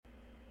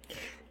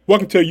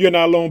Welcome to the You're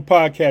Not Alone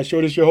podcast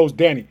show. This is your host,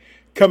 Danny,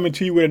 coming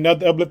to you with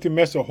another uplifting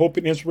message of hope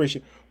and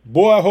inspiration.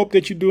 Boy, I hope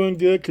that you're doing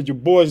good because your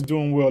boy's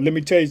doing well. Let me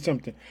tell you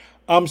something.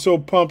 I'm so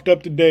pumped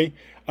up today.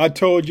 I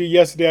told you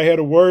yesterday I had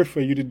a word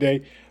for you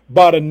today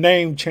about a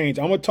name change.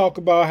 I'm going to talk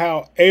about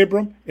how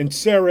Abram and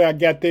Sarai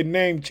got their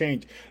name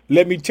changed.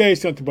 Let me tell you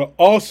something, but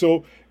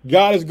also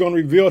God is going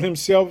to reveal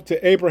himself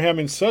to Abraham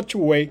in such a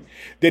way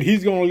that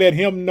he's going to let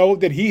him know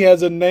that he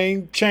has a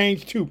name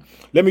change too.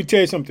 Let me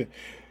tell you something.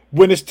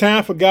 When it's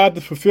time for God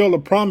to fulfill a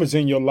promise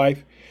in your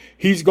life,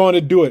 he's going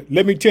to do it.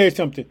 Let me tell you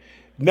something.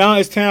 Now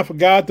it's time for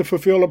God to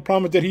fulfill a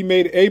promise that he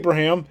made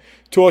Abraham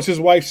towards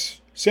his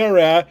wife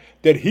Sarai,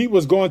 that he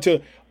was going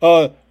to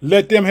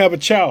let them have a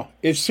child.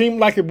 It seemed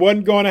like it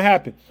wasn't going to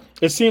happen.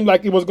 It seemed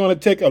like it was going to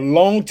take a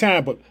long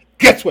time. But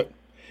guess what?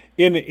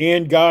 In the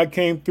end, God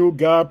came through.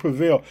 God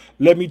prevailed.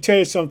 Let me tell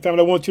you something,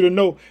 family. I want you to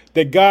know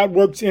that God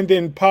works in the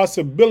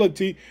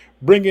impossibility,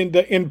 bringing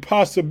the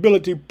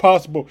impossibility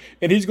possible.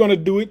 And he's going to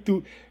do it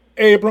through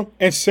Abram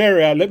and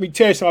Sarai. Let me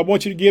tell you something. I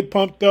want you to get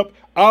pumped up.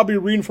 I'll be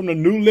reading from the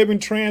New Living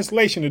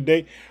Translation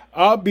today.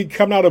 I'll be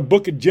coming out of the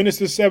book of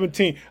Genesis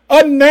 17.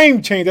 A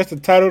name change. That's the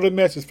title of the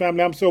message,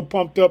 family. I'm so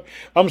pumped up.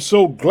 I'm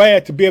so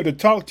glad to be able to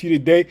talk to you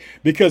today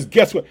because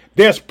guess what?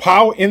 There's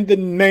power in the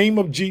name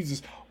of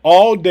Jesus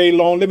all day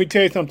long. Let me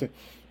tell you something.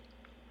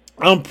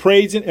 I'm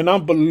praising and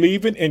I'm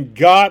believing in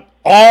God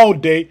all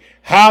day.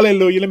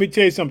 Hallelujah. Let me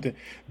tell you something.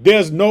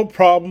 There's no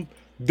problem.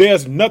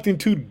 There's nothing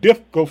too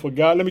difficult for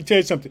God. Let me tell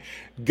you something.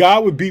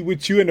 God will be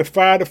with you in the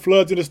fire, the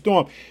floods, and the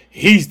storm.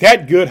 He's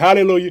that good.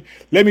 Hallelujah.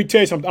 Let me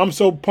tell you something. I'm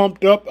so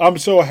pumped up. I'm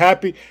so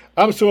happy.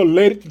 I'm so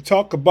elated to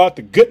talk about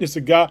the goodness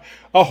of God.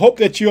 I hope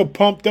that you're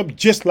pumped up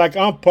just like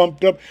I'm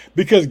pumped up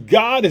because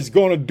God is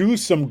going to do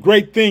some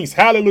great things.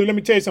 Hallelujah. Let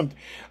me tell you something.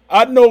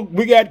 I know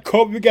we got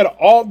COVID. We got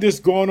all this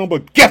going on,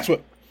 but guess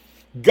what?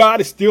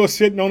 God is still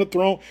sitting on the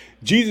throne.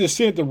 Jesus is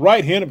sitting at the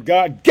right hand of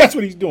God. Guess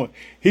what he's doing?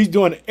 He's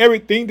doing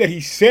everything that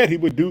he said he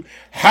would do.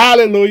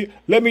 Hallelujah.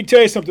 Let me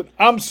tell you something.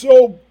 I'm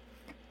so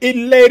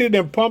elated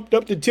and pumped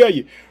up to tell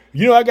you.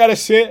 You know, I got to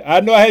say it.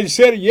 I know I haven't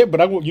said it yet,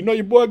 but you know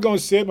your boy going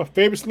to say it. My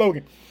favorite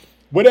slogan.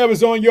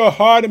 Whatever's on your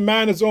heart and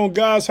mind is on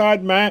God's heart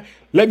and mind.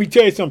 Let me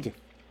tell you something.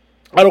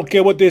 I don't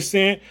care what they're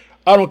saying.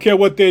 I don't care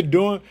what they're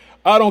doing.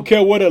 I don't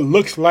care what it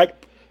looks like.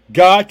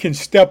 God can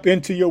step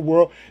into your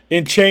world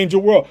and change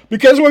your world.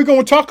 Because we're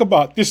going to talk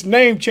about this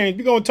name change.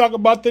 We're going to talk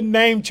about the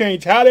name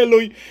change.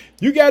 Hallelujah.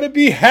 You got to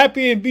be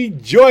happy and be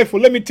joyful.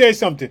 Let me tell you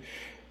something.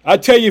 I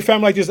tell you,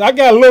 family, like this, I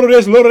got a little of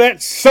this, a little of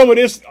that, some of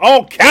this,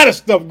 all kind of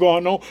stuff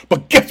going on.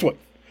 But guess what?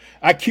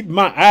 I keep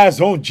my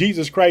eyes on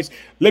Jesus Christ.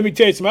 Let me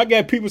tell you something. I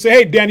got people say,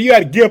 hey, Danny, you got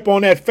to give up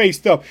on that faith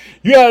stuff.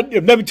 Let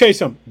me tell you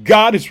something.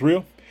 God is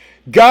real.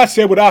 God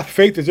said without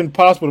faith it's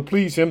impossible to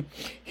please him.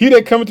 He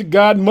that cometh to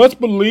God must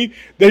believe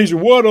that he's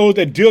reward those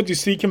that diligently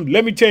seek him.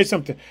 Let me tell you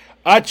something.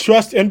 I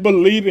trust and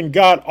believe in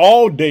God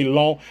all day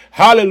long.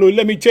 Hallelujah.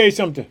 Let me tell you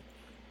something.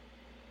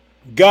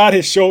 God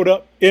has showed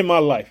up in my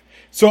life.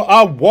 So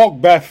I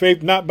walk by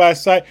faith, not by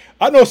sight.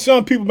 I know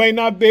some people may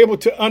not be able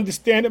to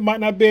understand it, might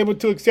not be able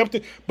to accept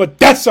it, but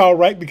that's all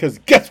right because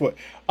guess what?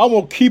 I'm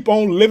going to keep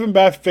on living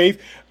by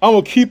faith. I'm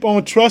going to keep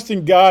on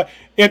trusting God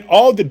in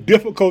all the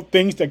difficult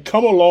things that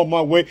come along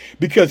my way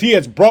because he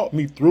has brought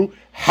me through.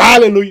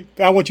 Hallelujah.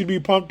 I want you to be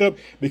pumped up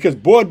because,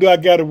 boy, do I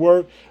got a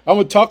word. I'm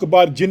going to talk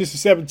about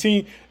Genesis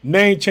 17,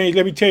 name change.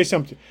 Let me tell you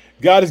something.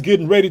 God is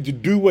getting ready to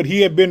do what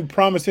he had been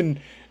promising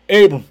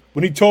Abram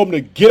when he told him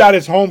to get out of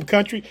his home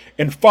country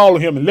and follow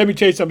him. And let me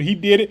tell you something, he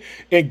did it.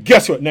 And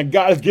guess what? Now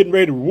God is getting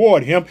ready to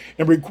reward him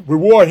and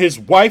reward his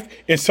wife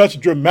in such a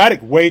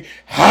dramatic way.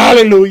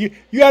 Hallelujah.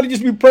 You got to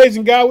just be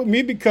praising God with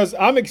me because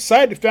I'm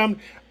excited, family.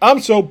 I'm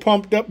so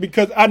pumped up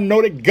because I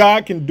know that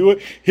God can do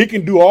it. He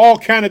can do all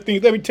kind of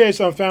things. Let me tell you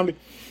something, family.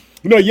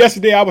 You know,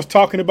 yesterday I was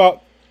talking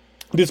about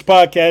this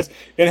podcast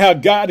and how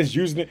God is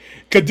using it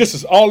because this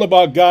is all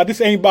about God.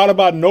 This ain't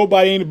about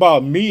nobody, ain't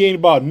about me, ain't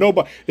about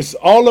nobody. It's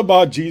all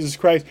about Jesus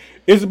Christ.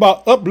 It's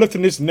about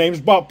uplifting his name.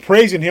 It's about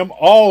praising him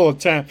all the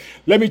time.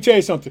 Let me tell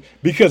you something,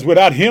 because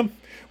without him,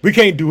 we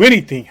can't do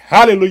anything.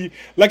 Hallelujah.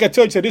 Like I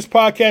told you, this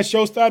podcast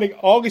show started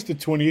August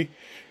 2020.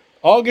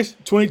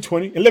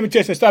 And let me tell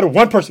you something, it started with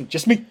one person,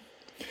 just me.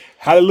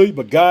 Hallelujah.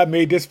 But God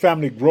made this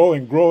family grow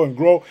and grow and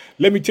grow.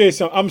 Let me tell you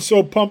something. I'm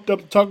so pumped up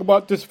to talk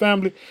about this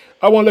family.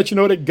 I want to let you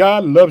know that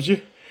God loves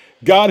you.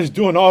 God is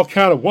doing all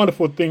kind of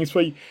wonderful things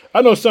for you.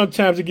 I know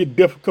sometimes it get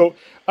difficult.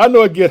 I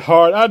know it get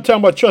hard. I'm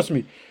talking about, trust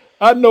me.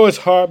 I know it's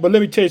hard, but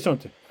let me tell you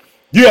something.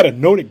 You got to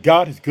know that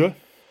God is good.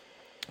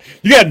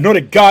 You got to know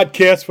that God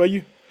cares for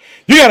you.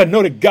 You got to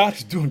know that God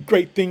is doing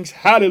great things.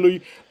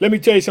 Hallelujah. Let me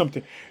tell you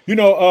something. You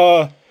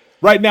know,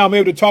 right now, I'm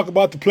able to talk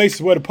about the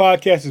places where the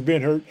podcast has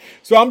been heard.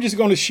 So I'm just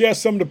going to share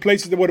some of the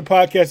places where the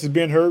podcast has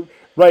been heard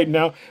right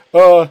now.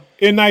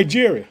 In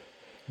Nigeria,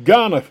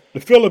 Ghana,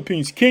 the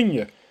Philippines,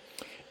 Kenya,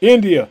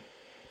 India,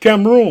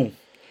 Cameroon,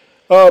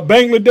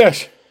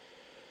 Bangladesh,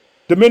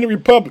 Dominican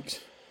Republic,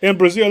 and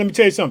Brazil. Let me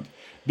tell you something.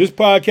 This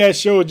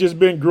podcast show has just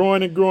been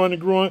growing and growing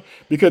and growing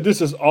because this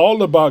is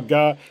all about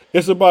God.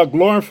 It's about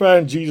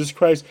glorifying Jesus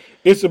Christ.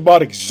 It's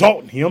about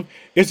exalting him.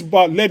 It's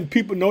about letting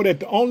people know that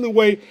the only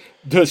way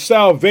to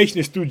salvation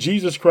is through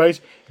Jesus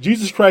Christ.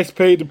 Jesus Christ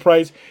paid the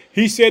price.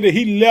 He said that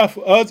he left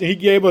us and he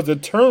gave us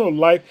eternal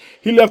life.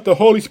 He left the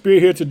Holy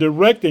Spirit here to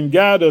direct and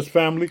guide us,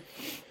 family.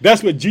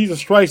 That's what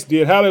Jesus Christ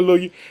did.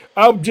 Hallelujah.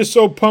 I'm just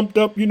so pumped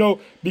up,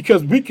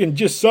 because we can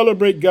just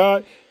celebrate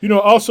God.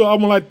 Also, I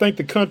want to thank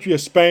the country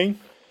of Spain,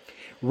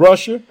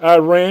 Russia,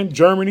 Iran,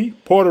 Germany,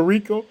 Puerto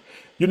Rico,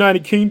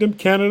 United Kingdom,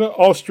 Canada,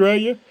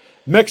 Australia,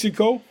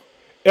 Mexico,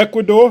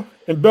 Ecuador,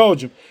 and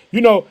Belgium.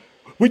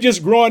 We're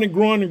just growing and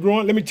growing and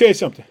growing. Let me tell you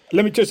something.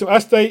 I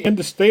stay in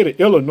the state of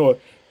Illinois.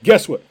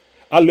 Guess what?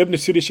 I live in the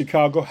city of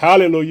Chicago.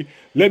 Hallelujah.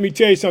 Let me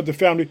tell you something,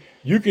 family.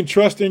 You can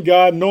trust in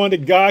God, knowing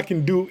that God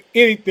can do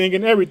anything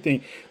and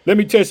everything. Let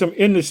me tell you something.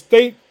 In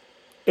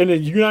the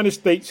United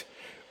States,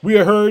 we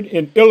are heard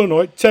in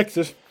Illinois,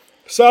 Texas,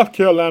 South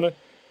Carolina,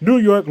 New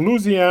York,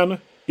 Louisiana,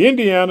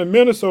 Indiana,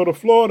 Minnesota,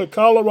 Florida,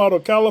 Colorado,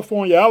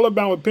 California,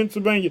 Alabama,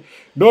 Pennsylvania,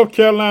 North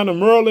Carolina,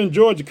 Maryland,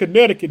 Georgia,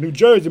 Connecticut, New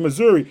Jersey,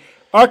 Missouri,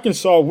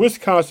 Arkansas,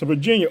 Wisconsin,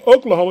 Virginia,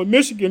 Oklahoma,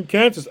 Michigan,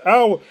 Kansas,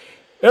 Iowa,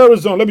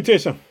 Arizona. Let me tell you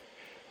something.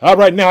 All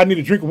right, now I need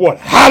a drink of water.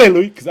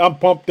 Hallelujah, because I'm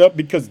pumped up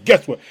because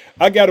guess what?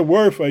 I got a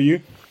word for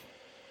you.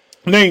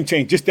 Name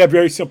change, just that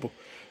very simple.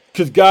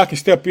 Because God can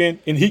step in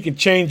and he can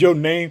change your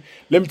name.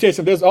 Let me tell you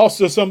something. There's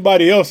also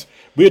somebody else.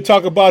 We'll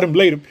talk about him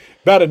later.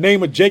 By the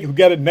name of Jacob, who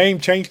got a name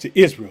change to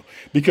Israel.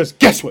 Because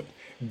guess what?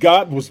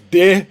 God was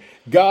there.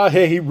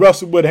 He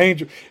wrestled with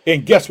angels.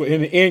 And guess what?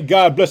 In the end,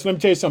 God bless. Let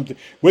me tell you something.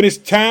 When it's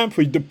time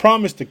for the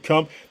promise to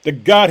come,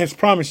 that God has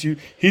promised you,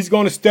 he's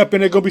going to step in.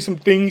 There's going to be some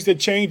things that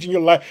change in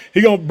your life.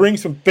 He's going to bring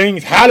some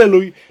things,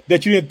 hallelujah,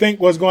 that you didn't think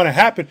was going to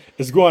happen.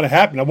 It's going to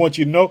happen. I want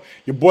you to know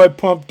your boy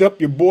pumped up.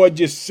 Your boy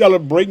just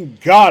celebrating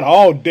God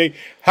all day.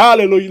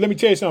 Hallelujah. Let me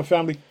tell you something,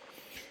 family.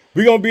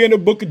 We're going to be in the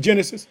book of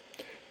Genesis,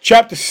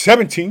 chapter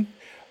 17.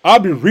 I'll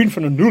be reading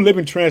from the New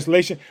Living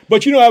Translation.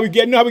 But you know how we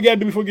got to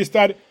do before we get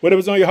started?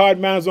 Whatever's on your heart,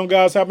 mind is on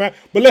God's heart, mind.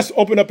 But let's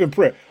open up in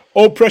prayer.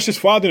 Oh, precious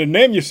Father, in the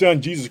name of your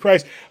Son, Jesus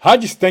Christ, I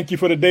just thank you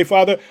for the day,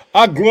 Father.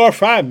 I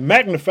glorify and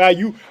magnify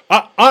you.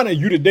 I honor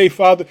you today,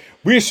 Father.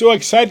 We're so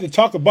excited to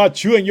talk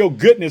about you and your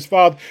goodness,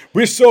 Father.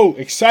 We're so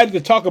excited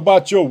to talk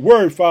about your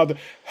word, Father.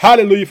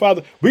 Hallelujah,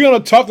 Father. We're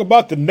going to talk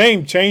about the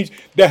name change,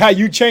 that how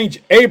you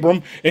changed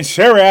Abram and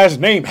Sarai's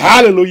name.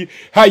 Hallelujah.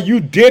 How you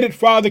did it,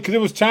 Father, because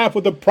it was time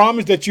for the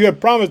promise that you had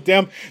promised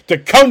them to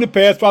come to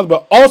pass, Father.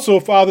 But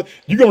also, Father,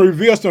 you're going to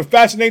reveal some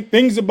fascinating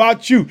things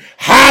about you.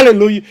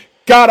 Hallelujah.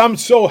 God, I'm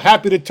so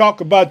happy to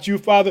talk about you,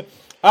 Father.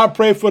 I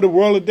pray for the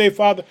world today,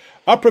 Father.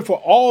 I pray for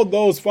all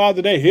those,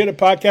 Father, that hear the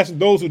podcast and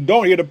those who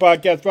don't hear the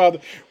podcast, Father.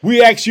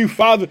 We ask you,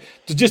 Father,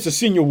 to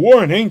send your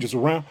warring angels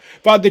around.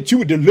 Father, that you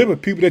would deliver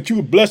people, that you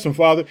would bless them,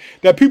 Father.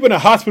 That people in the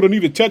hospital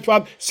need to touch,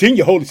 Father. Send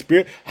your Holy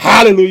Spirit.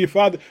 Hallelujah,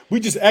 Father. We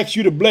just ask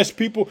you to bless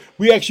people.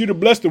 We ask you to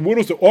bless the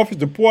widows, the orphans,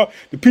 the poor,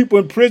 the people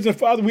in prison,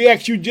 Father. We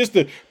ask you just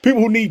the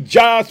people who need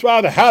jobs,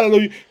 Father.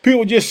 Hallelujah.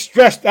 People just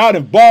stressed out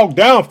and bogged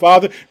down,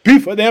 Father. Be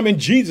for them in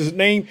Jesus'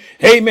 name.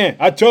 Amen.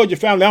 I told you,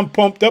 family, I'm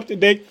pumped up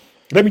today.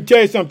 Let me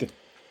tell you something.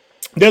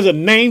 There's a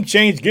name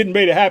change getting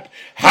ready to happen.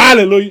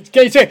 Hallelujah.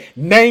 Can you say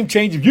name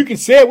change? If you can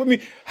say it with me,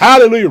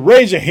 hallelujah.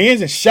 Raise your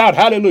hands and shout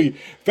hallelujah.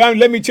 Family,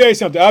 let me tell you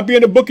something. I'll be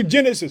in the book of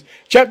Genesis,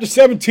 chapter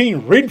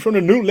 17, reading from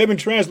the New Living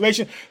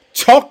Translation,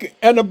 talking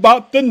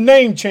about the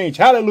name change.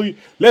 Hallelujah.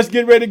 Let's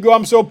get ready to go.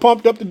 I'm so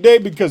pumped up today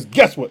because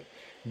guess what?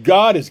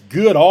 God is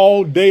good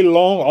all day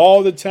long,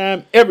 all the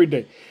time, every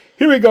day.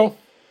 Here we go.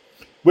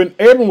 When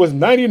Abram was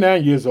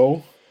 99 years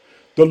old,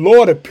 the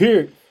Lord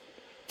appeared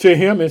to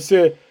him and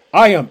said,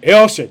 I am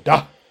El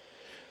Shaddai.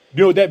 You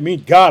know what that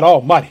means? God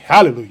Almighty.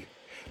 Hallelujah.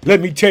 Let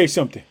me tell you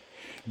something.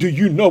 Do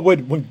you know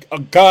what when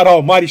God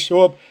Almighty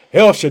show up,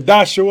 El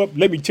Shaddai show up?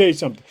 Let me tell you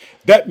something.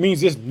 That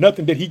means there's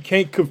nothing that he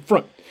can't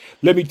confront.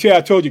 Let me tell you,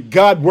 I told you,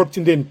 God worked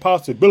in the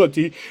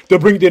impossibility to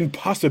bring the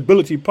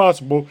impossibility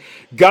possible.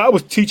 God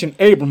was teaching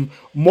Abram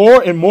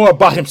more and more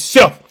about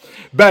himself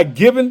by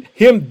giving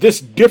him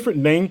this different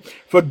name.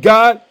 For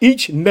God,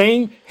 each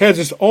name has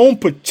its own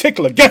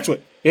particular, guess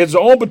what? Its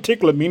own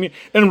particular meaning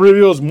and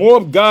reveals more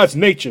of God's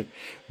nature.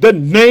 The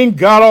name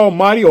God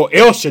Almighty or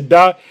El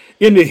Shaddai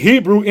in the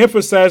Hebrew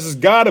emphasizes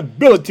God's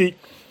ability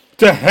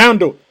to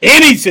handle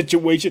any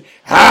situation.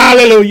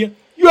 Hallelujah.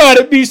 You ought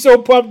to be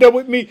so pumped up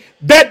with me.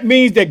 That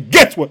means that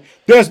guess what?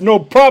 There's no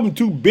problem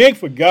too big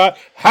for God.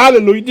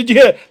 Hallelujah. Did you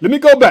hear that? Let me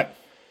go back.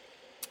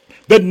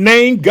 The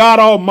name God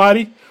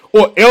Almighty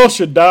or El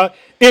Shaddai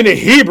in the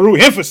Hebrew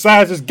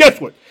emphasizes, guess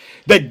what?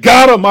 That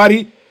God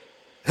Almighty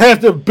has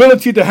the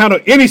ability to handle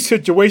any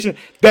situation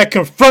that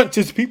confronts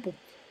his people.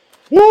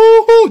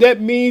 Woo-hoo! That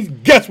means,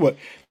 guess what? You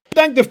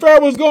think the Pharaoh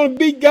was going to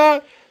beat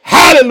God?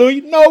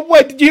 Hallelujah. No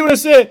way. Did you hear what I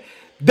said?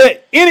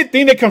 That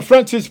anything that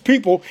confronts his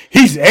people,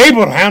 he's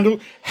able to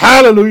handle.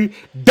 Hallelujah.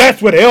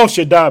 That's what El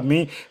Shaddai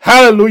means.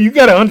 Hallelujah. You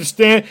got to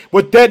understand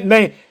what that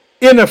name,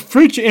 in a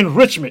future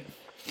enrichment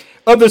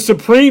of the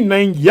supreme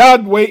name,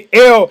 Yahweh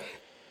El,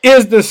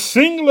 is the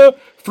singular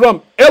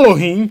from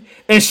Elohim,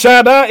 and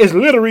Shaddai is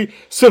literally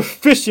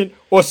sufficient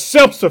or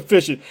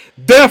self-sufficient.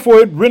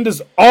 Therefore, it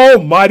renders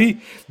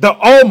almighty the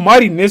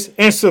almightiness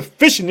and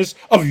sufficientness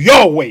of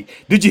Yahweh.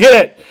 Did you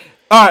hear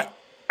that?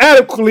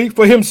 Adequately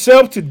for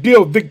himself to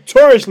deal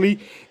victoriously,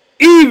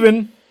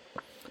 even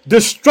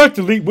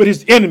destructively with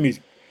his enemies.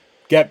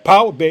 Got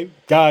power, baby.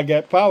 God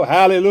got power.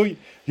 Hallelujah.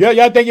 Yeah,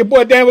 y'all think your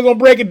boy Dan was going to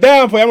break it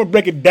down for you? I'm going to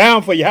break it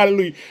down for you.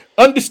 Hallelujah.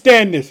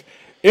 Understand this.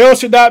 El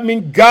Shaddai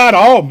means God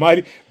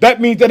Almighty.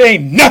 That means that there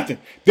ain't nothing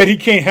that he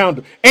can't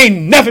handle.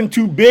 Ain't nothing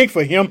too big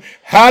for him.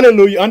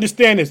 Hallelujah.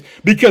 Understand this.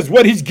 Because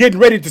what he's getting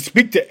ready to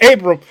speak to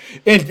Abram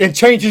and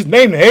change his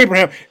name to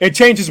Abraham and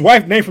change his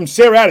wife's name from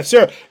Sarai to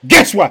Sarah.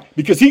 Guess what?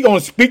 Because he's going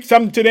to speak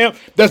something to them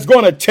that's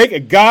going to take a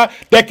God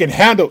that can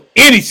handle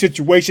any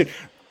situation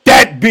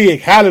that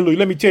big. Hallelujah.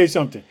 Let me tell you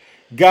something.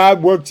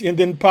 God works in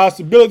the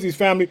impossibilities,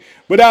 family.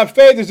 Without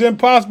faith, it's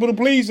impossible to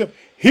please him.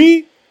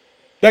 He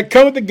that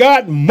cometh to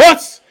God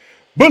must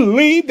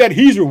believe that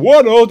he's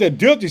rewarded those that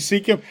diligently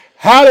seek him.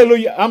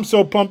 Hallelujah. I'm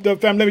so pumped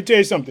up, family. Let me tell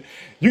you something.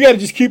 You got to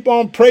just keep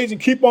on praising,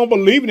 keep on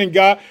believing in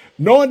God,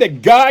 knowing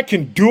that God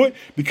can do it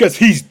because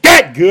he's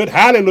that good.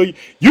 Hallelujah.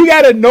 You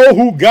got to know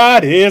who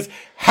God is.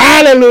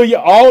 Hallelujah.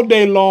 All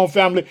day long,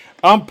 family.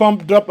 I'm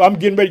pumped up. I'm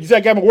getting ready. You see,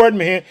 I got my word in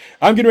my hand.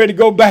 I'm getting ready to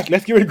go back.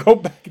 Let's get ready to go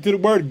back to the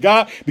word of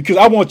God because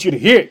I want you to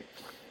hear it.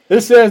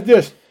 It says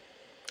this.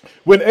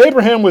 When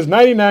Abraham was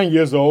 99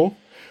 years old,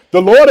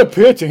 the Lord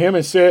appeared to him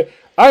and said,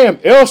 I am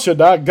El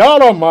Shaddai,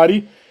 God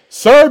Almighty.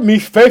 Serve me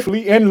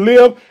faithfully and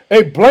live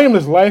a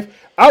blameless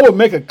life. I will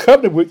make a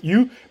covenant with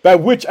you by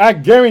which I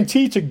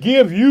guarantee to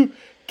give you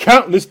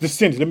countless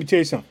descendants. Let me tell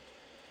you something.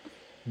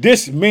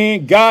 This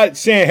man, God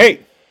saying, hey,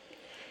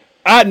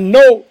 I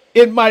know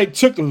it might have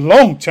took a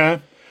long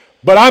time,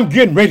 but I'm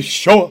getting ready to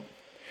show up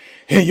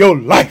in your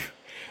life.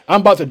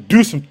 I'm about to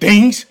do some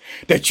things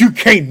that you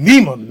can't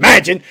even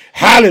imagine.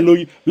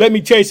 Hallelujah. Let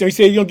me tell you something. He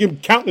said he's going to give him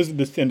countless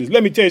descendants.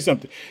 Let me tell you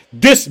something.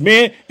 This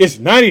man is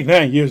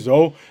 99 years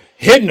old,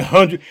 hitting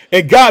 100,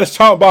 and God is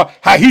talking about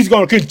how he's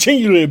going to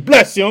continually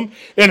bless him.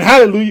 And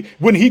hallelujah,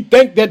 when he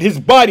thinks that his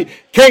body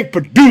can't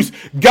produce,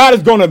 God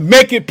is going to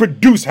make it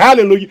produce.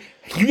 Hallelujah.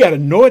 You got to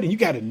know it, and you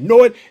got to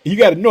know it, and you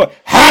got to know it.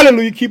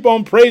 Hallelujah. Keep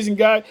on praising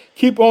God.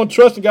 Keep on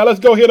trusting God. Let's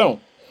go hit on.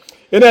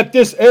 And at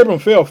this, Abram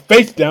fell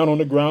face down on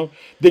the ground.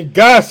 Then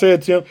God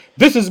said to him,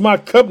 this is my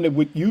covenant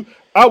with you.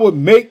 I will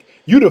make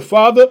you the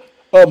father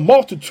of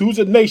multitudes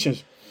of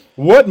nations.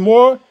 What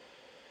more?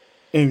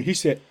 And he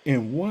said,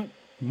 and what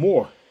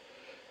more?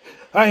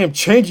 I am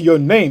changing your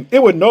name.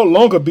 It would no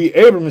longer be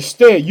Abram.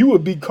 Instead, you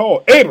would be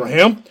called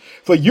Abraham,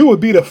 for you would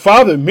be the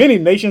father of many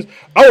nations.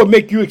 I will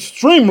make you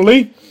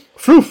extremely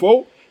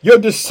fruitful. Your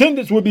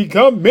descendants will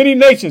become many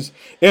nations,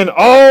 and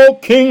all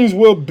kings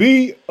will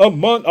be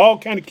among all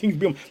kind of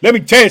kings. Let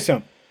me tell you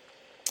something.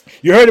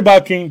 You heard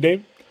about King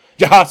David,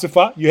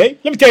 Jehoshaphat.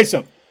 Let me tell you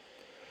something.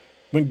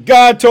 When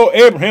God told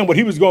Abraham what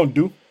he was going to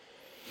do,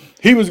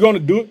 he was going to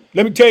do it.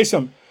 Let me tell you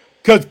something.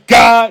 Because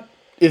God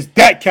is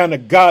that kind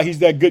of God. He's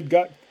that good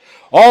God.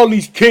 All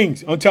these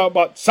kings, I'm talking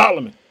about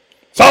Solomon,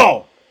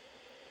 Saul,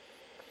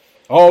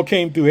 all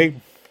came through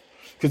Abraham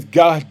because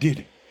God did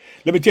it.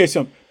 Let me tell you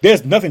something.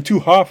 There's nothing too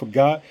hard for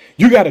God.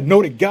 You got to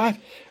know that God,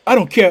 I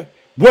don't care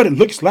what it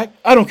looks like.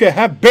 I don't care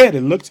how bad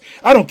it looks.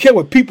 I don't care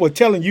what people are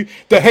telling you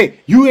that, hey,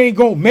 you ain't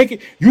going to make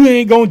it. You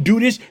ain't going to do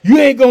this. You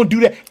ain't going to do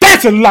that.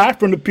 That's a lie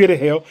from the pit of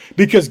hell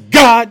because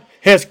God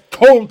has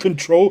total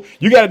control.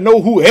 You got to know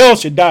who El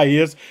Shaddai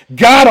is.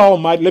 God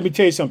Almighty. Let me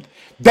tell you something.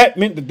 That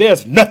meant that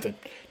there's nothing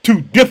too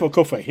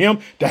difficult for him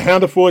to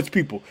handle for his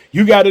people.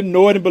 You got to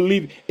know it and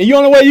believe it. And the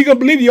only way you're going to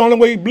believe it, the only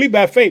way you believe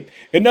by faith.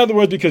 In other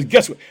words, because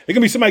guess what? There's going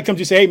to be somebody comes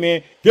to say, hey,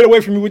 man, get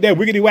away from me with that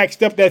wiggity whack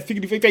stuff, that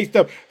figgity fake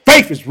stuff.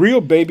 Faith is real,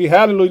 baby.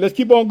 Hallelujah. Let's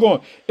keep on going.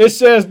 It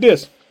says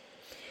this.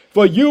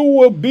 For you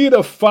will be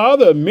the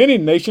father of many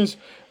nations.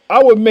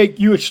 I will make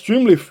you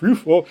extremely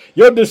fruitful.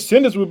 Your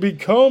descendants will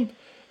become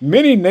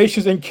many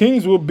nations, and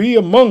kings will be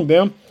among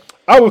them.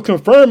 I will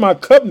confirm my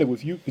covenant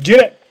with you. Did you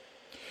hear that?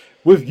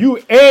 With you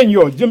and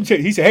yours.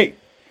 He said, hey,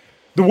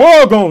 the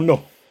world gonna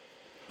know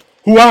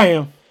who I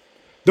am.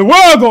 The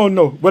world gonna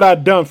know what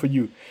I've done for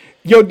you,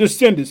 your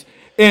descendants,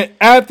 and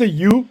after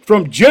you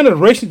from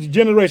generation to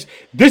generation.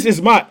 This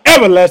is my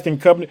everlasting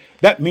covenant.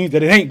 That means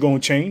that it ain't gonna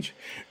change.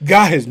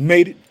 God has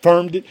made it,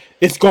 firmed it.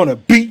 It's gonna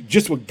be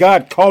just what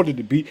God called it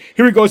to be.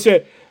 Here we go. It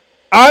said,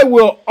 I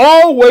will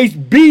always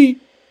be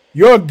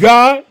your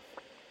God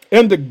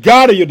and the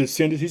God of your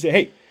descendants. He said,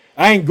 hey,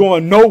 I ain't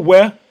going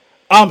nowhere.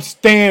 I'm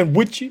staying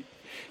with you.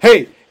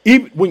 Hey,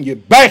 even when you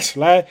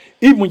backslide,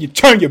 even when you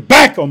turn your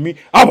back on me,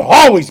 I will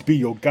always be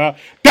your God.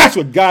 That's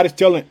what God is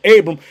telling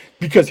Abram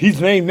because his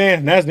name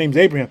now, his name's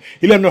Abraham.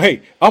 He let him know,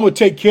 hey, I'm going to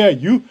take care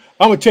of you.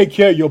 I'm going to take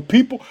care of your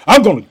people.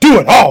 I'm going to do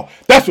it all.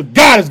 That's what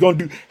God is going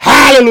to do.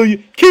 Hallelujah.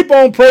 Keep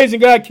on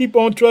praising God. Keep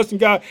on trusting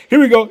God. Here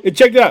we go. And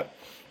check it out.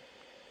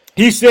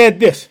 He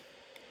said this.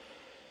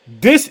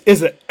 This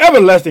is an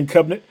everlasting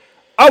covenant.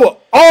 I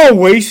will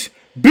always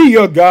be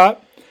your God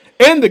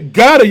and the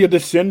God of your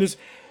descendants.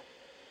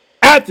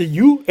 after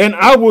you, and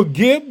I will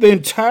give the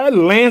entire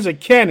lands of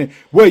Canaan,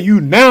 where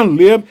you now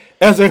live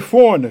as a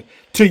foreigner,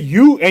 to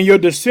you and your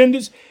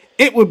descendants.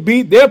 It will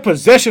be their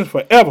possession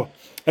forever,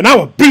 and I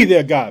will be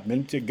their God.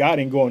 Man, God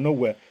ain't going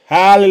nowhere.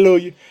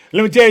 Hallelujah.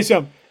 Let me tell you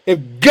something.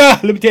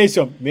 Let me tell you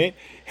something, man.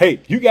 Hey,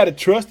 you got to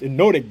trust and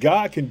know that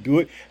God can do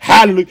it.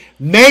 Hallelujah.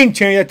 Name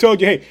change. I told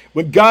you, hey,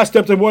 when God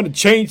steps in, want to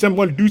change something,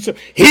 want to do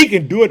something, He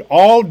can do it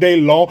all day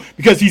long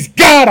because He's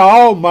God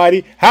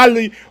Almighty.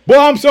 Hallelujah. Boy,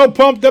 I'm so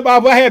pumped up.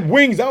 If I had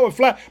wings, I would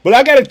fly. But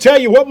I got to tell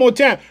you one more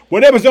time,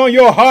 whatever's on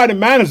your heart and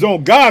mind is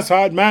on God's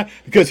heart and mind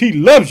because He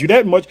loves you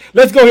that much.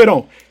 Let's go ahead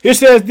on. It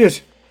says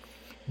this.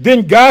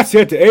 Then God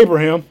said to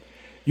Abraham,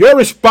 your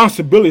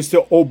responsibility is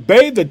to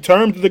obey the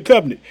terms of the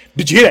covenant.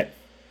 Did you hear that?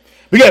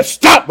 We got to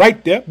stop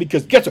right there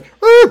because guess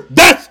what?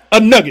 That's a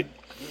nugget.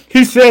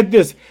 He said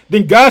this.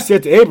 Then God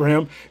said to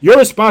Abraham, your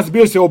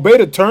responsibility is to obey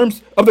the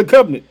terms of the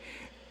covenant.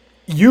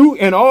 You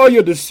and all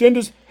your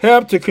descendants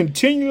have to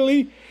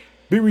continually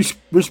be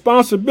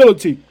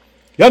responsibility.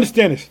 You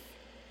understand this?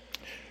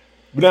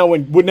 Now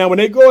when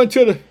they go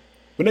into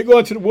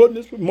the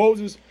wilderness with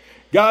Moses,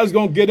 God's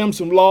going to give them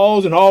some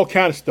laws and all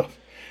kind of stuff.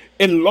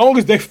 And as long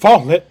as they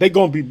follow it, they're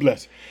going to be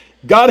blessed.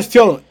 God is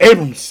telling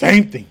Abram the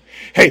same thing.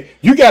 Hey,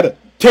 you got to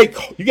take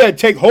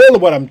hold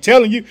of what I'm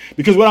telling you,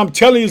 because what I'm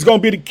telling you is going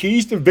to be the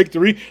keys to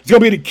victory. It's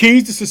going to be the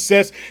keys to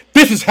success.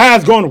 This is how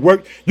it's going to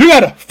work. You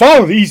got to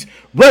follow these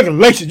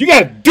regulations. You got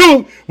to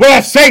do what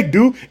I say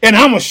do, and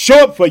I'm going to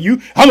show up for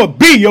you. I'm going to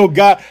be your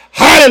God.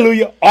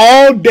 Hallelujah.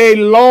 All day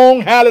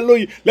long.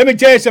 Hallelujah. Let me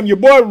tell you something. Your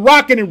boy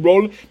rocking and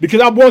rolling,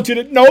 because I want you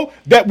to know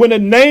that when the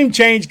name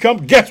change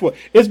comes, guess what?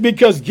 It's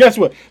because, guess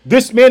what?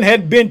 This man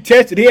had been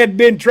tested. He had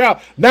been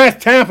tried. Now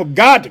it's time for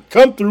God to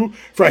come through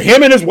for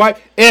him and his wife.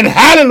 And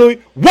hallelujah.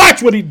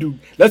 Watch what He do.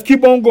 Let's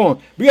keep on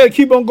going. We got to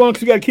keep on going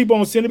because we got to keep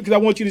on sinning, because I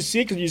want you to see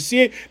it. Because you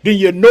see it, then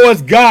you know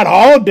it's God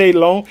all day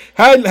long.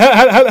 Hold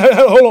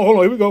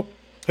on.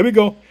 Here we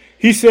go.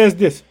 He says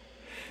this.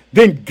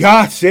 Then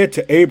God said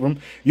to Abram,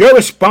 your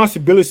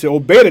responsibility is to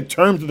obey the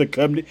terms of the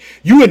covenant.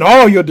 You and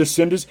all your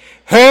descendants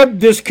have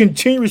this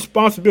continued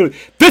responsibility.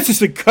 This is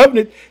the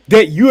covenant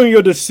that you and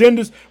your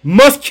descendants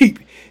must keep.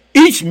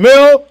 Each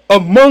male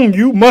among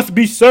you must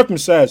be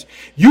circumcised.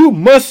 You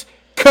must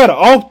cut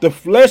off the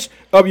flesh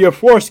of your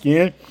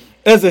foreskin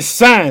as a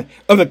sign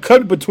of the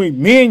covenant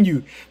between me and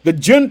you.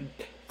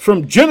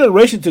 From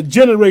generation to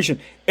generation,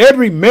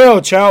 every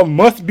male child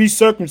must be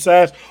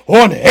circumcised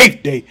on the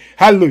 8th day.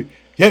 Hallelujah.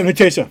 Yeah, let me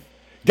tell you something.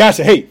 God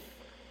said, hey,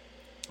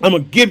 I'm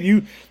going to give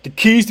you the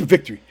keys to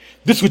victory.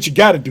 This is what you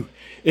got to do.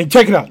 And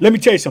check it out. Let me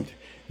tell you something.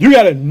 You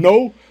got to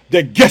know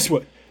that, guess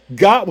what?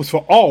 God was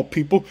for all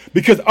people,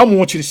 because I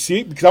want you to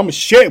see it, because I'm going to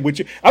share it with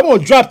you. I'm going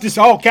to drop this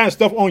all kind of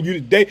stuff on you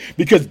today,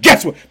 because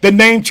guess what? The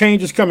name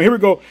change is coming. Here we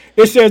go.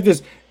 It says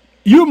this.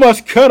 You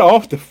must cut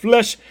off the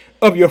flesh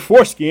of your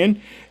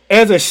foreskin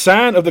as a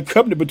sign of the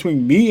covenant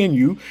between me and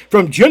you.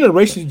 From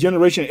generation to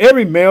generation,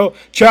 every male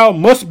child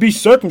must be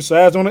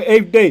circumcised on the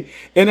 8th day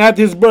and at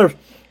his birth.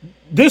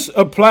 This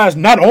applies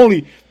not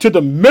only to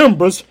the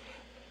members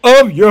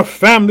of your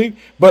family,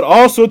 but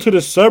also to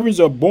the servants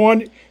who are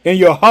born in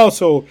your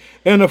household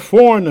and the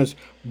foreigners,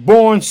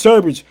 born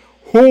servants,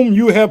 whom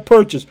you have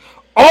purchased.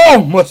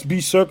 All must be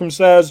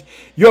circumcised.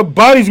 Your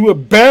bodies will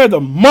bear the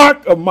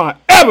mark of my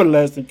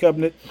everlasting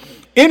covenant.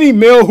 Any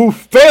male who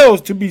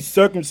fails to be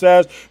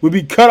circumcised will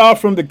be cut off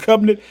from the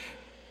covenant,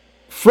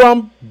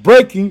 from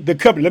breaking the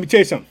covenant. Let me tell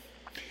you something.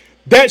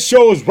 That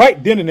shows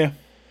right then and there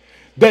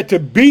that to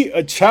be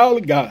a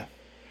child of God,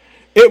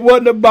 it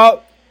wasn't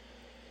about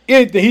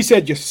anything. He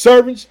said your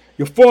servants,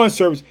 your foreign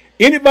servants,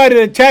 anybody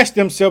that attached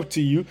themselves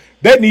to you,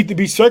 that need to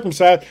be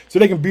circumcised so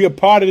they can be a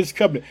part of this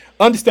covenant.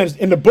 Understand this,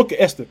 in the book of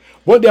Esther.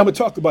 One day I'm going to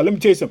talk about, let me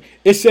tell you something.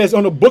 It says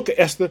on the book of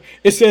Esther,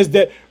 it says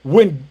that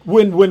when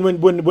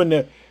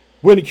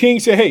the king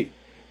said, hey,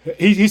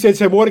 he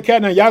said, Mordecai,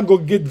 now y'all go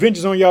get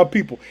vengeance on y'all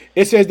people.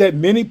 It says that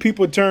many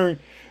people turned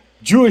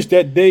Jewish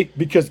that day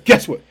because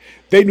guess what?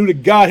 They knew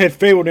that God had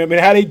favored them. And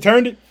how they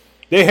turned it?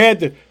 They had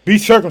to be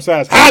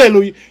circumcised.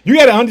 Hallelujah. You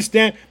got to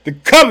understand the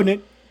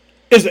covenant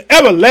is an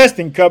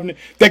everlasting covenant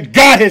that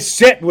God has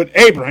set with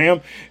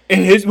Abraham,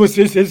 and his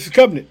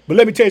covenant. But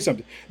let me tell you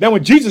something. Now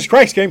when Jesus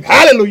Christ came,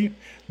 hallelujah,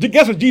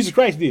 guess what Jesus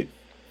Christ did?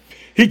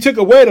 He took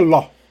away the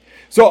law.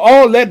 So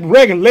all that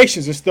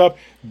regulations and stuff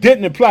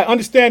didn't apply.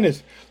 Understand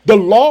this. The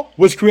law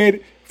was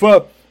created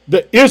for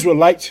the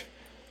Israelites.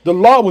 The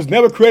law was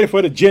never created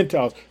for the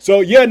Gentiles.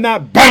 So you're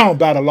not bound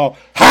by the law.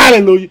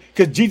 Hallelujah.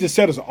 Because Jesus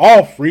set us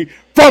all free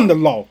from the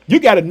law. You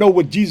got to know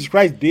what Jesus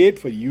Christ did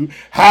for you.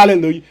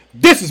 Hallelujah.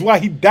 This is why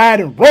He died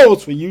and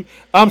rose for you.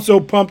 I'm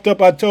so pumped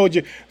up. I told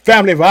you,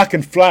 family, if I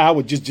can fly, I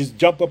would just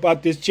jump up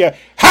out this chair.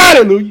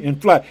 Hallelujah.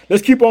 And fly.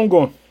 Let's keep on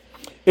going.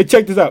 And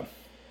check this out.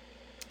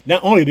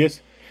 Not only this.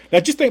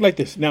 Now, just think like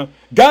this. Now,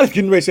 God is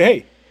getting ready to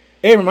say,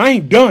 hey, Abram, I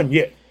ain't done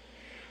yet.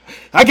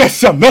 I got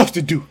something else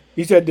to do.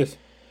 He said this.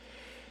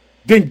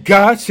 Then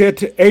God said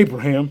to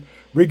Abraham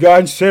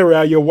regarding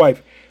Sarai, your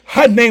wife,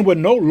 her name would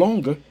no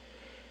longer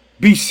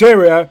be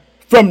Sarai.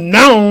 From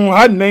now on,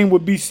 her name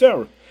would be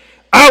Sarah.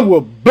 I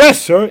will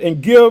bless her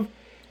and give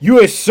you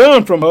a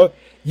son from her.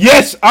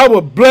 Yes, I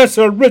will bless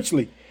her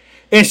richly,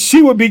 and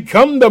she will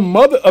become the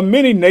mother of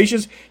many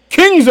nations.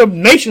 Kings of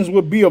nations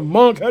will be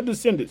among her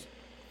descendants.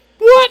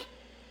 What?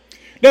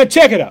 Now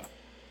check it out.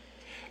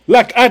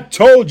 Like I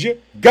told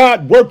you,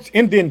 God works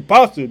in the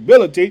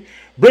impossibility,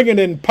 bringing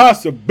the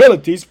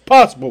impossibilities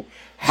possible.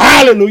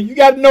 Hallelujah. You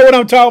got to know what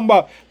I'm talking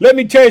about. Let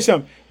me tell you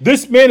something.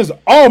 This man is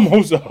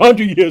almost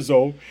 100 years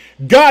old.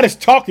 God is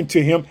talking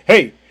to him.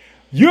 Hey,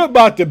 you're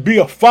about to be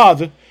a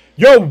father.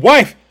 Your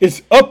wife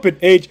is up in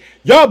age.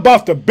 Y'all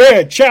about to bear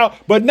a child,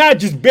 but not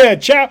just bear a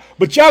child,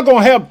 but y'all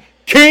going to have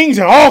kings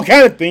and all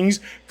kind of things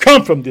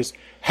come from this.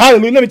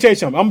 Hallelujah. Let me tell you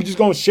something. I'm just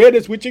going to share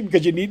this with you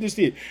because you need to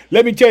see it.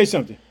 Let me tell you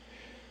something.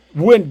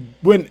 When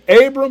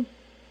Abram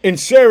and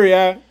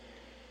Sarai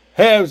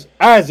has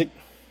Isaac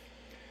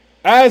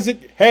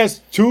has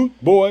two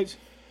boys.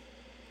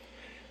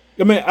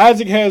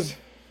 Isaac has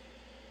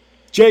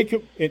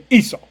Jacob and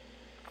Esau.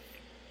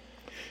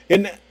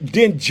 And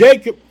then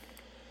Jacob,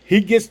 he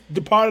gets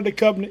the part of the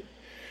covenant.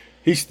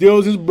 He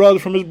steals his brother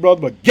from his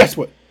brother. But guess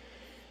what?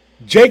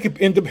 Jacob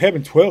ended up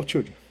having 12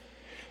 children.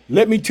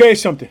 Let me tell you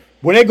something.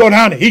 When they go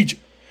down to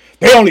Egypt,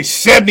 they only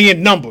 70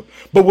 in number.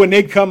 But when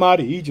they come out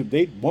of Egypt,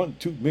 they 1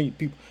 2 million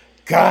people.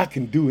 God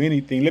can do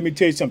anything. Let me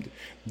tell you something.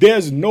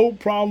 There's no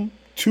problem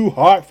too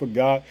hard for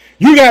God.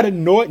 You got to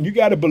know it and you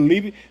got to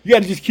believe it. You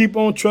got to just keep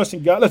on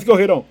trusting God. Let's go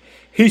ahead on.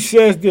 He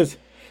says this.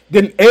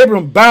 Then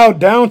Abram bowed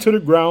down to the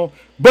ground,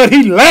 but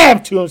he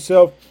laughed to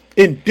himself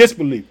in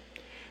disbelief.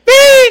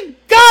 Man,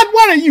 God,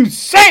 what are you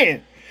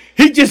saying?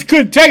 He just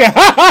couldn't take it.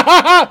 Ha, ha,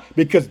 ha, ha.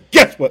 Because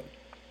guess what?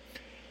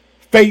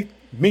 Faith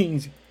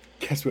means,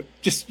 guess what?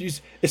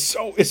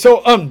 It's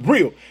so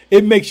unreal.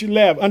 It makes you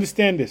laugh.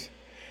 Understand this.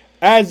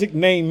 Isaac's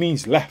name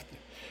means laughter.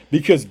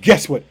 Because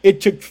guess what?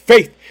 It took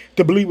faith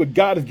to believe what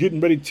God is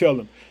getting ready to tell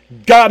them.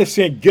 God is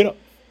saying, get up.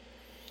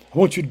 I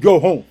want you to go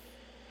home.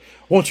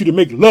 I want you to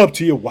make love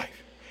to your wife.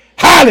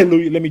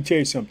 Hallelujah. Let me tell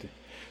you something.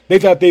 They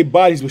thought their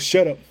bodies were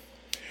shut up.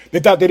 They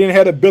thought they didn't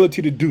have the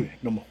ability to do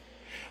that no more.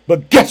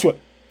 But guess what?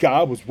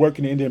 God was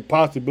working in the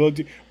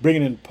impossibility,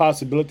 bringing the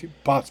impossibility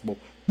possible.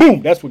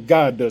 Boom. That's what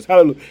God does.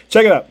 Hallelujah.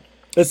 Check it out.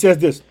 It says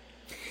this.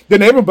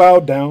 Then Abram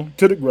bowed down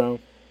to the ground,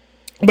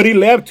 but he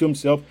laughed to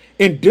himself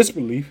in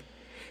disbelief.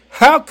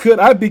 How could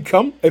I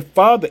become a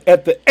father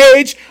at the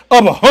age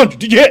of 100?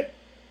 Did you hear?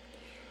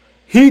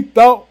 He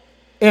thought,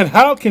 and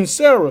how can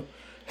Sarah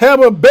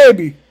have a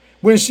baby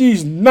when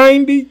she's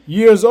 90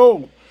 years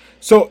old?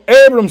 So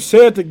Abram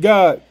said to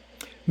God,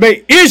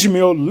 may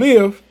Ishmael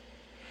live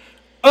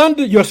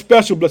under your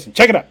special blessing.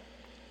 Check it out.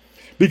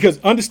 Because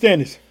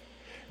understand this.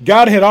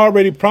 God had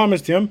already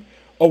promised him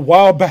a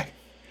while back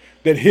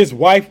that his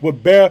wife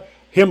would bear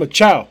him a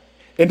child.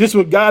 And this is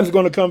what God is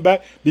going to come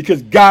back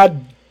because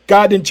God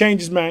didn't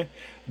change his mind.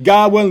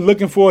 God wasn't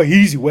looking for an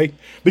easy way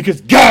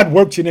because God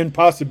works in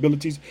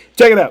impossibilities.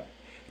 Check it out.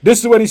 This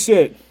is what he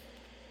said.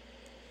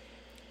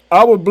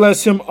 I will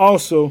bless him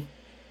also,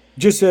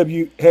 just as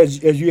you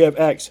have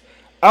asked.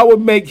 I will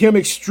make him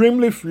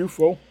extremely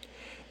fruitful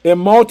and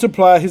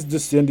multiply his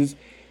descendants.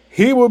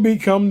 He will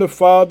become the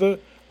father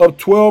of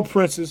 12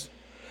 princes.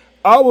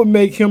 I will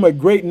make him a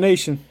great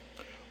nation.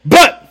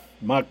 But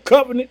my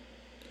covenant,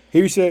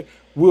 he said,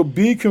 will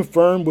be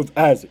confirmed with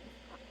Isaac,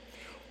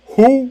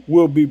 who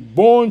will be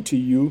born to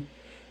you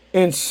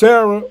and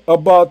Sarah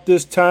about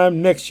this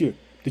time next year.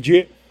 Did you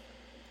hear?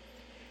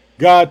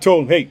 God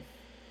told him, hey,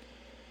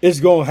 it's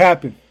going to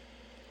happen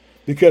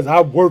because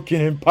I work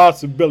in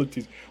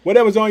impossibilities.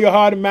 Whatever's on your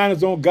heart and mind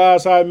is on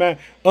God's heart and mind.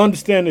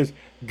 Understand this.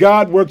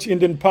 God works in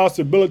the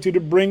impossibility to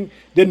bring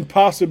the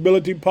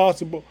impossibility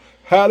possible.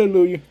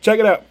 Hallelujah. Check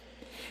it out.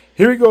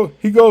 Here we go.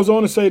 He goes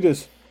on to say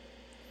this.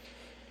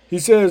 He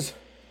says,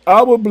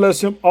 I will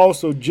bless him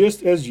also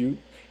just as you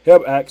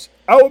have asked.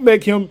 I will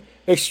make him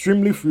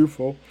extremely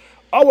fruitful.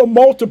 I will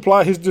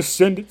multiply his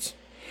descendants.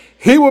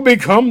 He will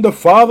become the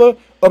father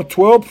of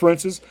 12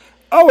 princes.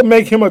 I will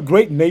make him a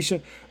great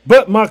nation.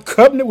 But my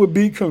covenant will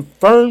be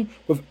confirmed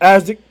with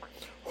Isaac,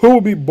 who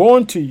will be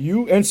born to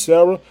you and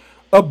Sarah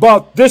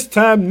about this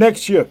time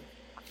next year.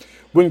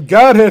 When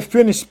God had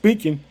finished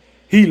speaking,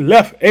 he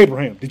left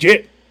Abraham. Did you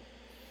hear?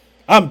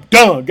 I'm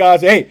done.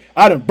 God said, hey,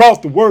 I done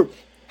brought the word.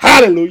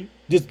 Hallelujah.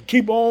 Just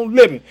keep on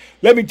living.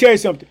 Let me tell you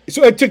something.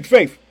 So it took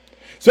faith.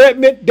 So that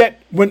meant that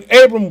when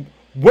Abram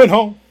went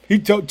home, he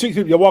told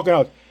you're walking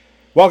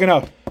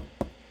out.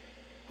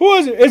 Who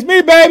is it? It's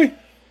me, baby.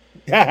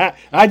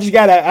 I just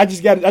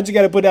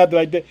gotta put it out there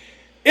like that.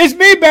 It's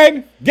me,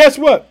 baby. Guess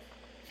what?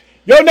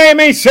 Your name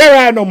ain't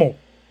Sarai no more.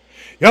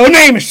 Your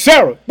name is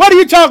Sarah. What are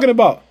you talking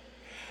about?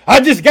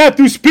 I just got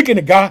through speaking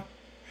to God.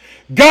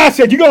 God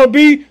said, you're going to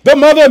be the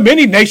mother of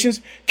many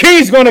nations.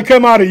 King's going to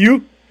come out of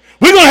you.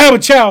 We're going to have a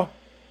child.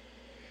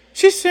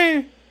 She's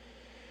saying,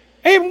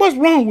 Abram, what's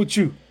wrong with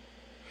you?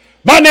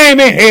 My name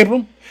ain't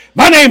Abram.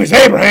 My name is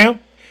Abraham.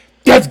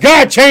 Does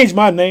God change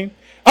my name?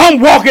 I'm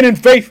walking in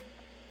faith.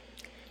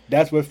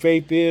 That's what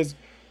faith is.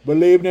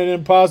 Believing in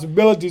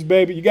impossibilities,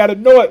 baby. You got to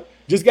know it.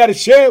 Just got to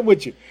share it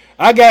with you.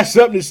 I got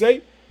something to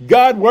say.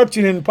 God works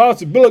in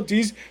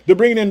impossibilities to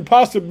bring the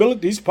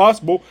impossibilities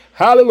possible.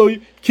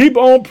 Hallelujah. Keep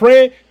on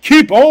praying.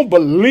 Keep on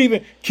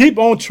believing. Keep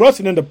on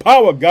trusting in the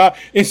power of God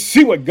and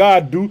see what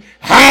God do.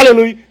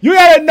 Hallelujah. You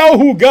got to know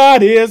who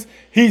God is.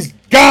 He's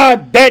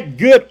God that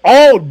good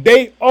all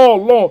day,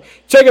 all long.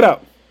 Check it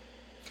out.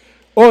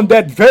 On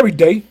that very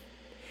day,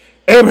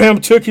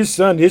 Abraham took his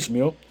son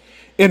Ishmael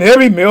and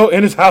every male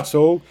in his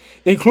household,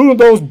 including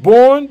those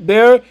born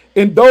there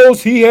and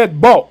those he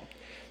had bought.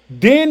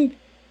 Then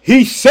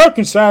he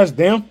circumcised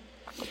them,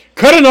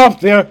 cutting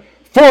off their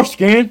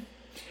foreskin,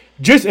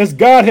 just as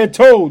God had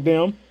told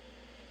him.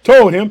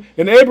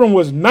 And Abram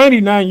was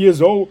 99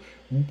 years old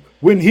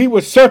when he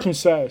was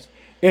circumcised,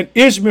 and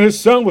Ishmael his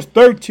son was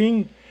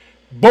 13.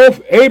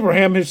 Both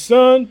Abraham his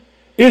son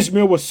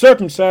Ishmael was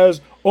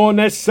circumcised on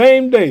that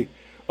same day,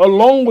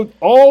 along with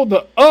all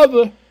the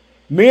other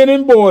men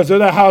and boys of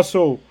the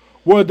household,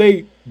 were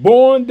they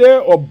born there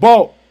or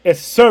bought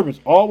as servants.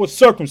 All were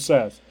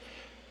circumcised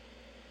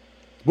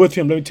with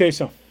him. Let me tell you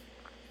something.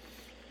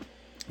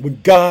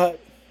 When God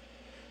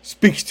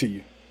speaks to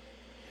you,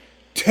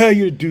 tell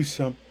you to do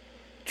something,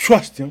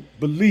 trust him,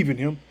 believe in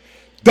him.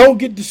 Don't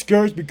get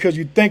discouraged because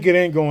you think it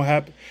ain't going to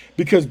happen.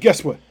 Because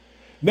guess what?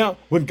 Now,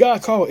 when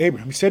God called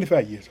Abraham, he's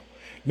 75 years old.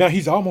 Now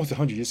he's almost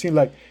 100 years. It seemed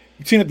like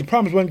the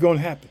promise wasn't going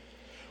to happen.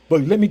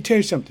 But let me tell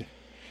you something.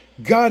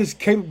 God is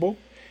capable.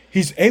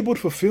 He's able to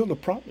fulfill the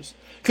promise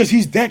because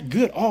he's that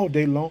good all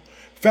day long.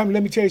 Family,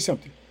 let me tell you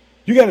something.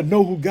 You got to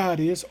know who God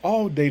is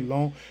all day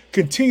long.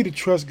 Continue to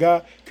trust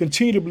God.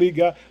 Continue to believe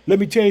God. Let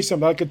me tell you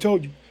something. Like I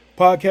told you,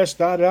 podcast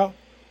started out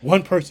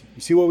one person.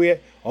 You see where we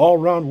at? All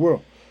around the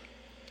world.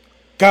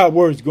 God's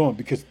word is going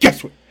because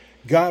guess what?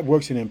 God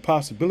works in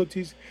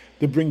impossibilities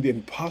to bring the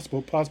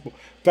impossible possible.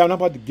 Family, I'm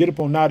about to get up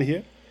on out of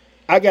here.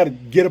 I got to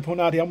get up on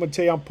out of here. I'm going to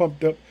tell you I'm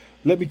pumped up.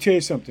 Let me tell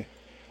you something.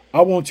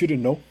 I want you to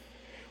know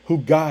who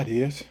God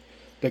is.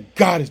 That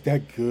God is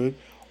that good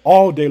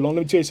all day long.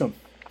 Let me tell you something.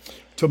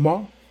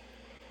 Tomorrow,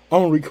 I'm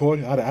going to record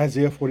it out of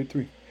Isaiah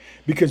 43.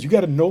 Because you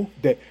got to know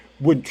that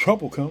when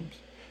trouble comes,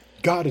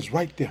 God is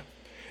right there.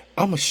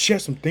 I'm going to share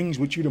some things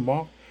with you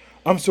tomorrow.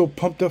 I'm so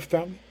pumped up,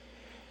 family.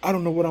 I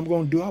don't know what I'm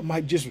going to do. I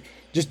might just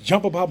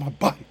jump up out my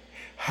body.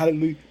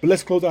 Hallelujah. But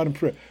let's close out in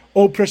prayer.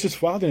 Oh, precious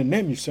Father, in the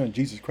name of your Son,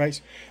 Jesus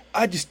Christ,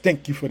 I just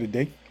thank you for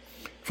today.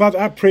 Father,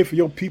 I pray for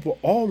your people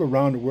all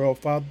around the world,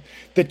 Father,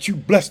 that you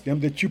bless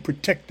them, that you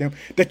protect them,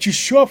 that you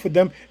show up for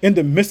them in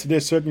the midst of their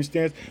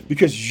circumstance,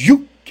 because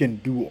you can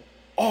do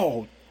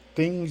all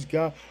things,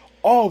 God.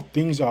 All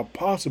things are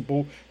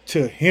possible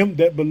to him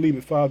that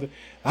believeth, Father.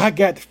 I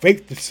got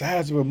faith the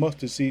size of a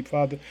mustard seed,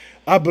 Father.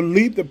 I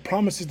believe the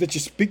promises that you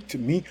speak to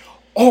me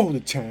all the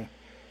time.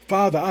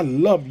 Father, I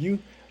love you.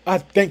 I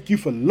thank you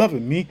for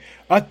loving me.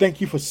 I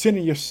thank you for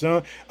sending your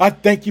son. I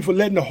thank you for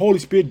letting the Holy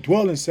Spirit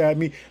dwell inside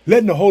me,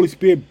 letting the Holy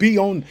Spirit be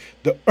on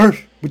the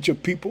earth with your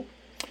people.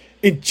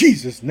 In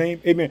Jesus'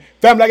 name, amen.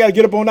 Family, I got to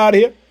get up on out of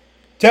here.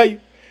 Tell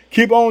you,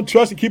 keep on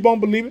trusting, keep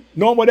on believing.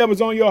 Knowing whatever's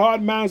on your heart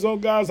and mind is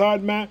on God's heart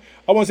and mind.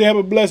 I want to say have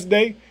a blessed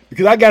day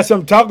because I got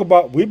something to talk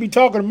about. We'll be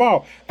talking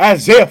tomorrow.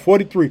 Isaiah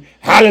 43.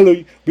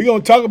 Hallelujah. We're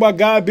going to talk about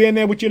God being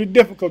there with you in the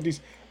difficulties.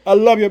 I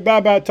love you.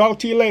 Bye-bye. Talk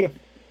to you later.